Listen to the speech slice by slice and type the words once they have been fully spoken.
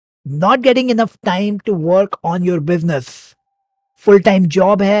not getting enough time to work on your business, full-time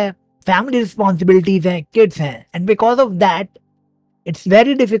job hai, family responsibilities hai, kids hai, and because of that, it's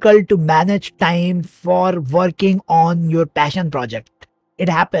very difficult to manage time for working on your passion project. It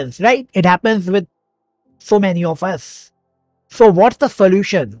happens, right? It happens with so many of us. So what's the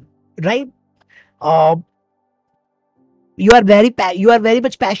solution, right? Uh, you are very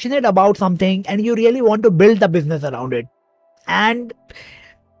much passionate about something and you really want to build the business around it, and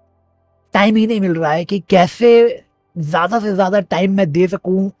time ही नहीं मिल रहा है कि कैसे ज़्यादा से ज़्यादा time मैं दे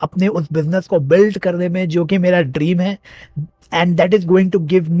सकूं अपने उस बिज़नेस को बिल्ड करने में जो कि मेरा ड्रीम है, and that is going to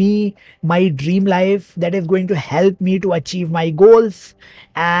give me my dream life, that is going to help me to achieve my goals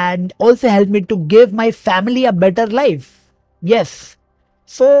and also help me to give my family a better life. Yes.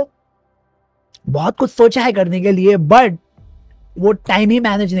 सो बहुत कुछ सोचा है करने के लिए, but वो time ही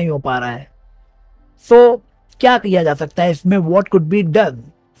manage नहीं हो पा रहा है. सो क्या किया जा सकता है इसमें? What could be done?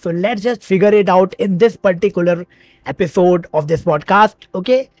 So let's just figure it out in this particular episode of this podcast.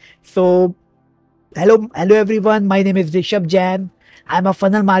 Okay. So hello everyone. My name is Rishabh Jain. I'm a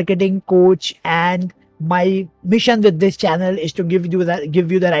funnel marketing coach, and my mission with this channel is to give you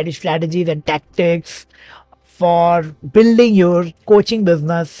the right strategies and tactics for building your coaching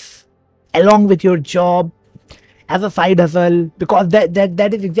business along with your job as a side hustle, because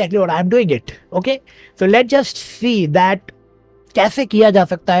that is exactly what I'm doing it. Okay. So let's just see that कैसे किया जा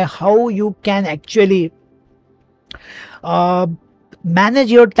सकता है, how you can actually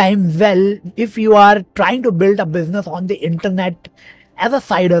manage your time well if you are trying to build a business on the internet as a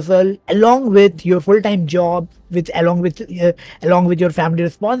side hustle along with your full-time job, along with your family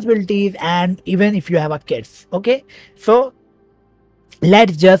responsibilities, and even if you have a kids. Okay, so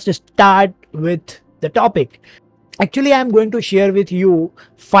let's just start with the topic. Actually, I'm going to share with you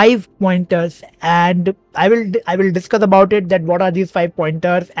 5 pointers, and I will discuss about it, that what are these 5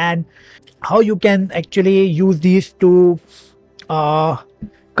 pointers and how you can actually use these to uh,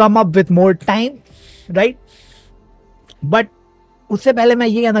 come up with more time, right? But उससे पहले मैं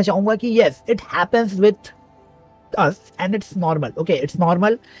ये कहना चाहूँगा कि yes, it happens with us and it's normal. Okay, it's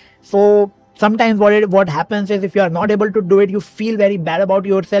normal. So sometimes what happens is, if you are not able to do it, you feel very bad about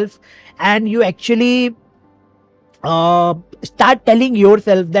yourself, and you actually start telling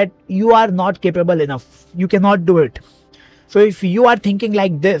yourself that you are not capable enough, you cannot do it. So if you are thinking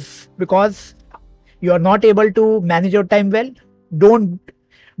like this because you are not able to manage your time well, don't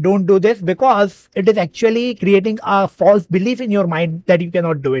do this, because it is actually creating a false belief in your mind that you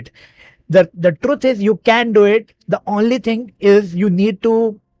cannot do it. The truth is you can do it. The only thing is you need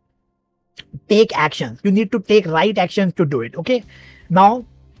to take actions, you need to take right actions to do it. Okay, now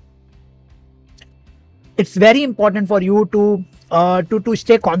it's very important for you to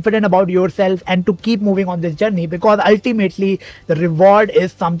stay confident about yourself and to keep moving on this journey, because ultimately the reward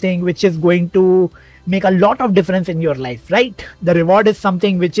is something which is going to make a lot of difference in your life, right? The reward is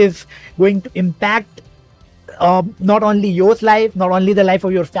something which is going to impact not only your life, not only the life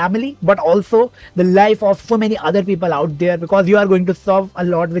of your family, but also the life of so many other people out there, because you are going to serve a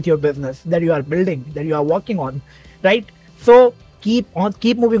lot with your business that you are building, that you are working on, right? So keep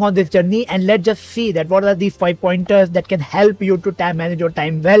moving on this journey, and let's just see that what are these 5 pointers that can help you to manage your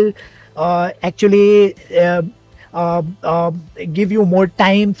time well, actually uh, uh, give you more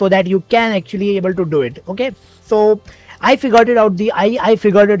time so that you can actually able to do it. Okay, so I figured it out. I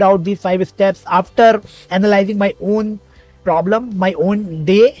figured it out, these 5 steps, after analyzing my own problem, my own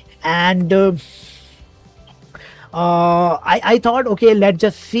day, and I thought, okay, let's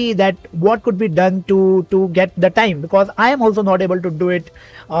just see that what could be done to get the time, because I am also not able to do it,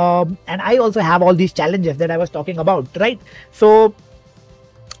 and I also have all these challenges that I was talking about, right? So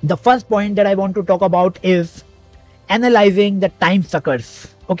the first point that I want to talk about is analyzing the time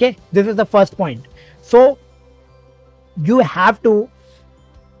suckers. Okay, this is the first point. So you have to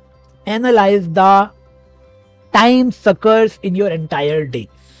analyze the time suckers in your entire day.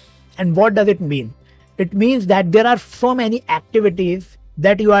 And what does it mean? It means that there are so many activities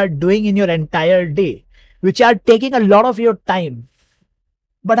that you are doing in your entire day which are taking a lot of your time,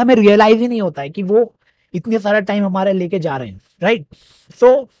 but हमें realize ही नहीं होता है कि वो इतने सारा time हमारे लेके जा रहे हैं, राइट?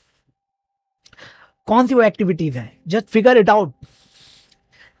 सो कौन सी वो एक्टिविटीज हैं? Just figure it out.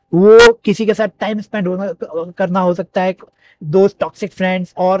 वो किसी के साथ टाइम स्पेंड करना हो सकता है, दोस्त, टॉक्सिक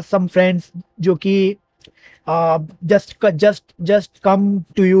फ्रेंड्स, और सम फ्रेंड्स जो कि just come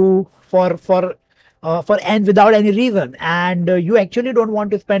to you for and without any reason, and you actually don't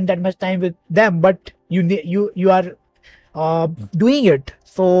want to spend that much time with them, but you are doing it.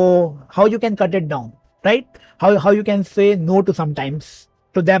 So how you can cut it down, right? How you can say no to sometimes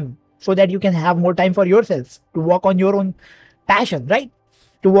to them, so that you can have more time for yourself to work on your own passion, right?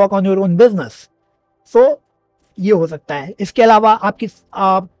 to work on your own business. So ये हो सकता है. इसके अलावा आपकी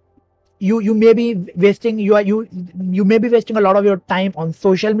you may be wasting you may be wasting a lot of your time on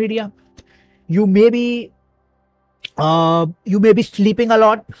social media. You may be sleeping a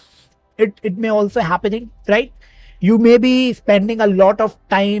lot. It may also happening, right? You may be spending a lot of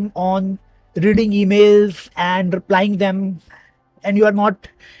time on reading emails and replying them, and you are not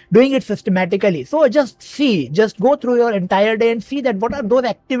doing it systematically. So just go through your entire day and see that what are those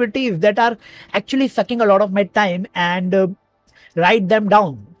activities that are actually sucking a lot of my time, and write them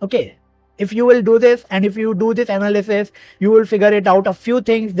down. Okay, if you will do this, and if you do this analysis, you will figure it out, a few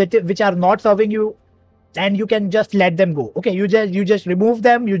things which are not serving you, and you can just let them go. Okay, you just remove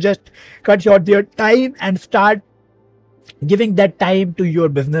them, you just cut short your time and start giving that time to your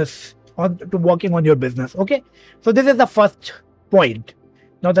business, to working on your business. Okay, so this is the first point.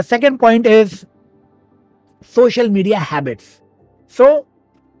 Now the second point is social media habits. So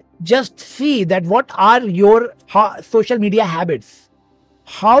just see that what are your social media habits,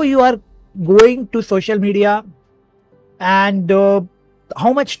 how you are going to social media, and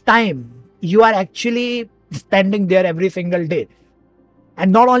how much time you are actually spending there every single day.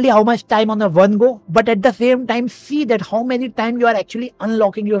 And not only how much time on a one go, but at the same time see that how many time you are actually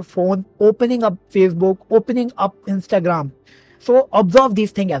unlocking your phone, opening up Facebook, opening up Instagram. So observe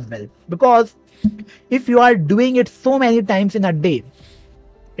these things as well, because if you are doing it so many times in a day,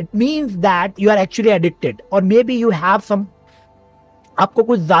 it means that you are actually addicted, or maybe you have some, आपको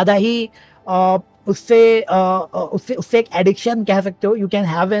कुछ ज़्यादा ही उससे एक addiction कह सकते हो. You can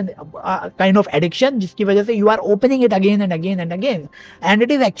have an kind of addiction, जिसकी वजह से you are opening it again and again and again, and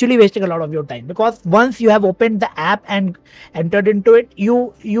it is actually wasting a lot of your time, because once you have opened the app and entered into it,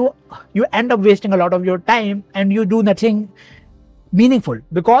 you end up wasting a lot of your time, and you do nothing meaningful,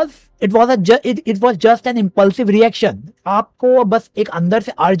 because it was just an impulsive reaction. आपको बस एक अंदर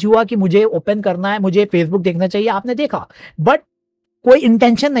से अर्ज हुआ कि मुझे open करना है, मुझे फेसबुक देखना चाहिए, आपने देखा, बट कोई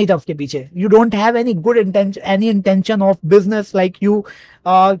इंटेंशन नहीं था उसके पीछे. You don't have any good intention, any intention of business like you,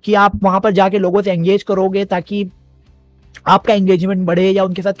 कि आप वहां पर जाके लोगों से एंगेज करोगे ताकि आपका एंगेजमेंट बढ़े, या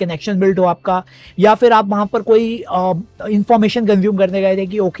उनके साथ कनेक्शन बिल्ड हो आपका, या फिर आप वहां पर कोई इंफॉर्मेशन कंज्यूम करने गए थे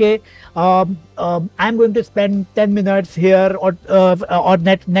कि okay I am going to spend 10 minutes hair और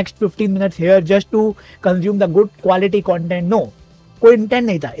next 15 minutes here just to consume the good quality content. No, कोई इंटेंट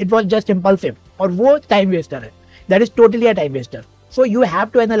नहीं था, इट वाज जस्ट इम्पल्सिव, और वो टाइम वेस्टर है. That is totally a time Wester. So you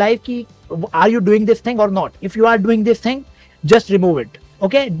have to analyze ki, are you doing this thing or not? If you are doing this thing, just remove it.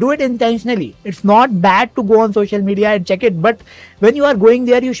 Okay, do it intentionally. It's not bad to go on social media and check it, but when you are going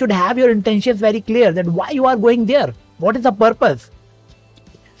there, you should have your intentions very clear, that why you are going there, what is the purpose.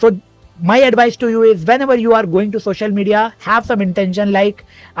 So my advice to you is, whenever you are going to social media, have some intention, like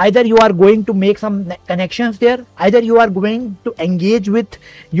either you are going to make some connections there, either you are going to engage with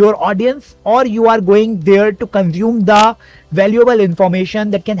your audience, or you are going there to consume the valuable information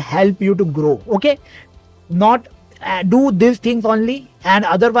that can help you to grow. Okay, not do these things only, and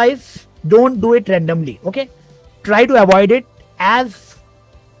otherwise don't do it randomly. Okay, try to avoid it as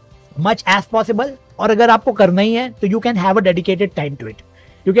much as possible. और अगर आपको करना ही है तो you can have a dedicated time to it.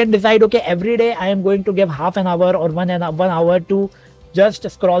 You can decide, okay, every day I am going to give half an hour or 1 hour to just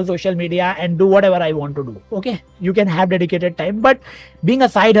scroll social media and do whatever I want to do. Okay, you can have dedicated time, but being a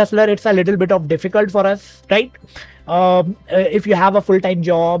side hustler, it's a little bit of difficult for us, right? If you have a full-time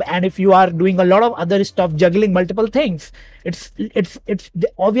job, and if you are doing a lot of other stuff, juggling multiple things, it's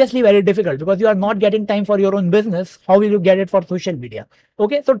obviously very difficult, because you are not getting time for your own business. How will you get it for social media?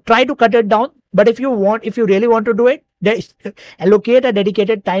 Okay, so try to cut it down. But if you really want to do it, allocate a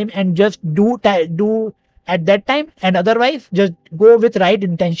dedicated time and just do at that time, and otherwise just go with right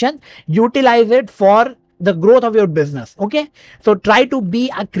intention, utilize it for the growth of your business. Okay, so try to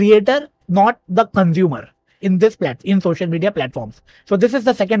be a creator, not the consumer in social media platforms. So this is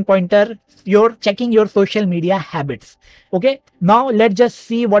the second pointer, you're checking your social media habits. Okay, now let's just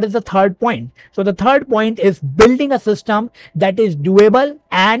see what is the third point. So the third point is building a system that is doable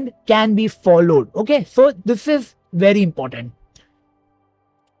and can be followed. Okay, so this is very important,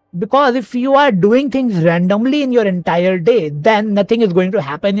 because if you are doing things randomly in your entire day, then nothing is going to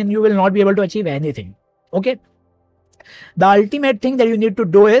happen and you will not be able to achieve anything. Okay, the ultimate thing that you need to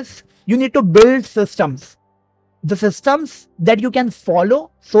do is you need to build systems, the systems that you can follow,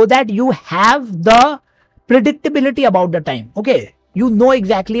 so that you have the predictability about the time. Okay, you know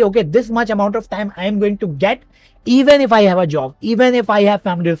exactly, okay, this much amount of time I am going to get, even if I have a job, even if I have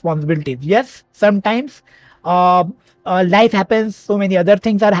family responsibilities. Yes, sometimes life happens, so many other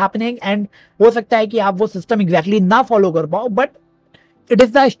things are happening, and हो सकता है कि आप वो system exactly ना follow कर पाओ, but it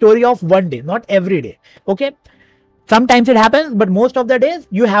is the story of one day, not every day. Okay, Sometimes it happens, but most of the days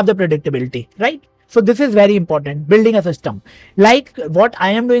you have the predictability, right? So this is very important, building a system. Like what I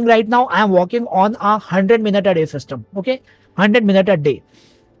am doing right now, I am working on a 100-minute a day system. Okay, 100 minute a day.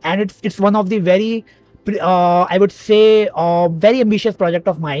 And it's one of the very, I would say, very ambitious project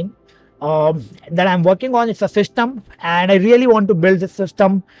of mine that I'm working on. It's a system, and I really want to build this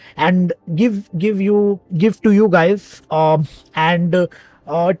system and give to you guys, and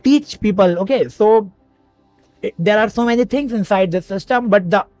teach people. Okay, so there are so many things inside the system, but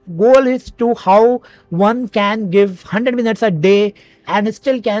the goal is to how one can give 100 minutes a day and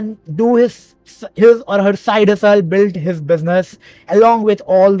still can do his or her side hustle, build his business along with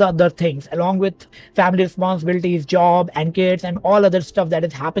all the other things, along with family responsibilities, job and kids and all other stuff that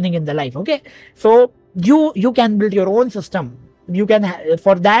is happening in the life. Okay, so you can build your own system. You can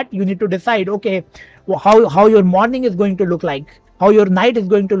for that you need to decide, okay, how your morning is going to look like, how your night is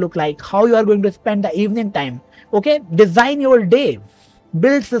going to look like, how you are going to spend the evening time. Okay, design your day,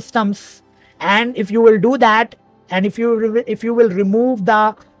 build systems, and if you will do that, and if you will remove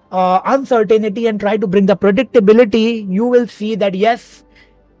the uncertainty and try to bring the predictability, you will see that yes,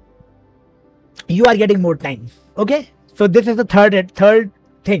 you are getting more time. Okay, so this is the third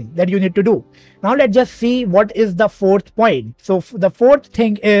thing that you need to do. Now let's just see what is the fourth point. So the fourth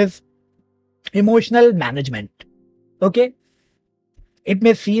thing is emotional management. Okay, it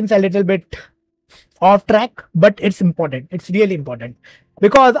may seem a little bit off track, but it's important. It's really important,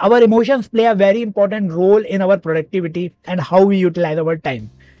 because our emotions play a very important role in our productivity and how we utilize our time.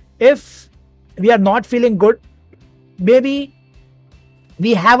 If we are not feeling good, maybe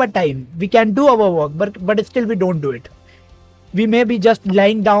we have a time, we can do our work, but still we don't do it. We may be just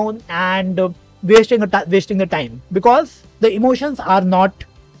lying down and wasting the time, because the emotions are not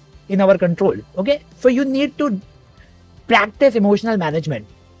in our control. Okay, so you need to practice emotional management.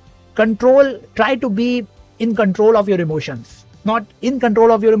 Try to be in control of your emotions, not in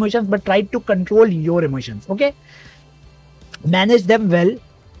control of your emotions, but try to control your emotions. Okay, manage them well.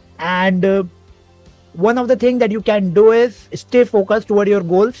 And one of the things that you can do is stay focused toward your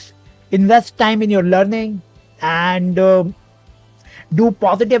goals, invest time in your learning, and do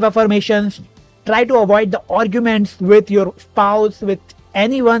positive affirmations. Try to avoid the arguments with your spouse, with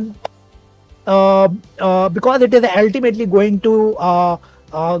anyone, because it is ultimately going to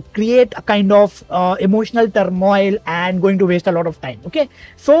create a kind of emotional turmoil and going to waste a lot of time. Okay,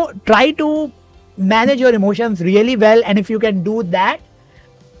 so try to manage your emotions really well, and if you can do that,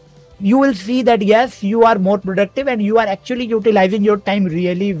 you will see that yes, you are more productive and you are actually utilizing your time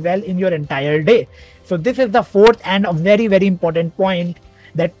really well in your entire day. So this is the fourth and a very, very important point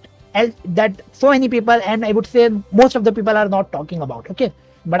that so many people, and I would say most of the people, are not talking about. Okay,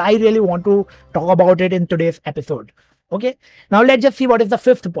 but I really want to talk about it in today's episode. Okay, now let's just see what is the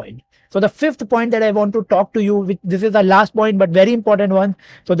fifth point. So the fifth point that I want to talk to you, this is the last point, but very important one.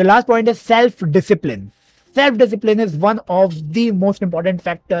 So the last point is self-discipline. Self-discipline is one of the most important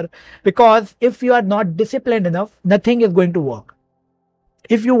factor, because if you are not disciplined enough, nothing is going to work.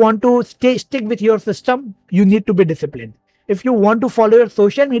 If you want to stick with your system, you need to be disciplined. If you want to follow your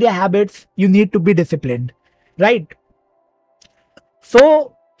social media habits, you need to be disciplined, right?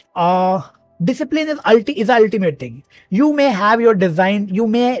 So discipline is the ultimate thing. You may have your design, you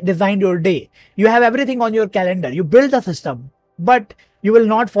may design your day, you have everything on your calendar, you build a system, but you will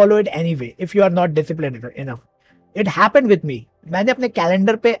not follow it anyway if you are not disciplined enough. It happened with me. मैंने अपने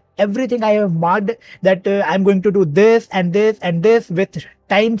calendar पे everything I have marked that I'm going to do this and this and this with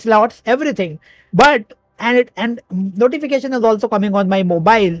time slots, everything. But and notification is also coming on my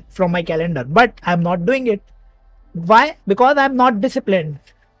mobile from my calendar, but I'm not doing it. Why? Because I'm not disciplined,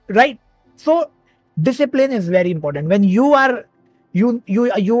 right? So discipline is very important. When you are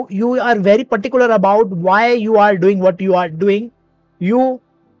very particular about why you are doing what you are doing, you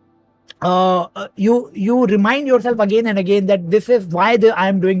remind yourself again and again that this is why I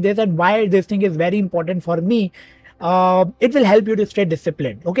am doing this and why this thing is very important for me. It will help you to stay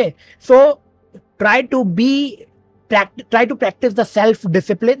disciplined. Okay, so try to practice the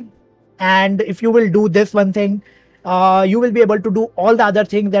self-discipline, and if you will do this one thing, you will be able to do all the other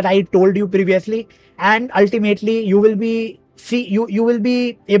things that I told you previously, and ultimately you will be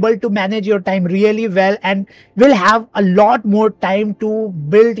able to manage your time really well, and will have a lot more time to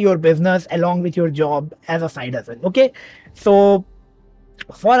build your business along with your job as a side hustle. Okay, so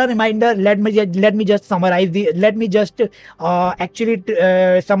for a reminder, let me just summarize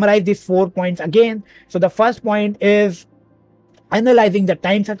summarize these 4 points again. So the first point is analyzing the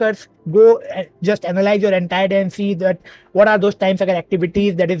time suckers. Go just analyze your entire day and see that what are those time sucker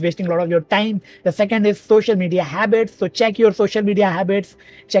activities that is wasting a lot of your time. The second is social media habits. So check your social media habits,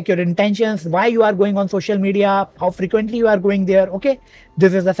 check your intentions, why you are going on social media, how frequently you are going there. Okay,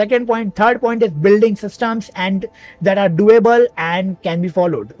 this is the second point. Third point is building systems and that are doable and can be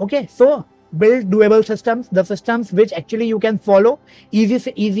followed. Okay, so build doable systems, the systems which actually you can follow,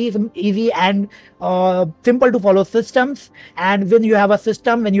 easy and simple to follow systems. And when you have a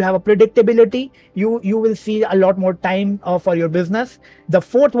system, when you have a predictability, you will see a lot more time for your business. The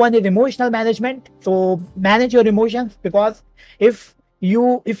fourth one is emotional management. So manage your emotions, because if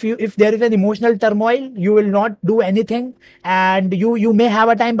there is an emotional turmoil, you will not do anything, and you may have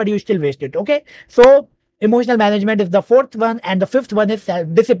a time but you still waste it. Okay, so emotional management is the fourth one. And the fifth one is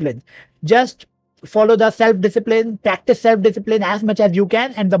self-discipline. Just follow the self-discipline, practice self-discipline as much as you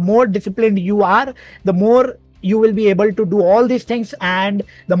can, and the more disciplined you are, the more you will be able to do all these things and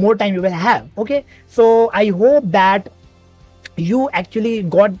the more time you will have. Okay, so I hope that you actually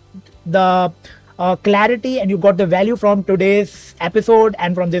got the clarity and you got the value from today's episode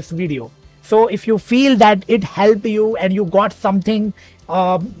and from this video. So if you feel that it helped you and you got something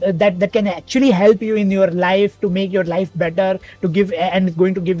that can actually help you in your life to make your life better, to give, and it's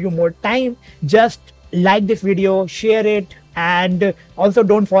going to give you more time, just like this video, share it, and also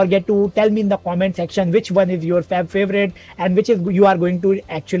don't forget to tell me in the comment section which one is your favorite and which is you are going to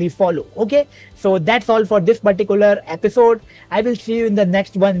actually follow. Okay, so that's all for this particular episode. I will see you in the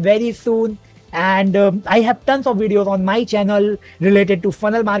next one very soon. And I have tons of videos on my channel related to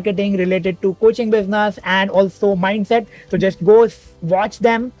funnel marketing, related to coaching business, and also mindset. So just go watch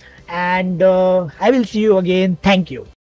them, and I will see you again. Thank you.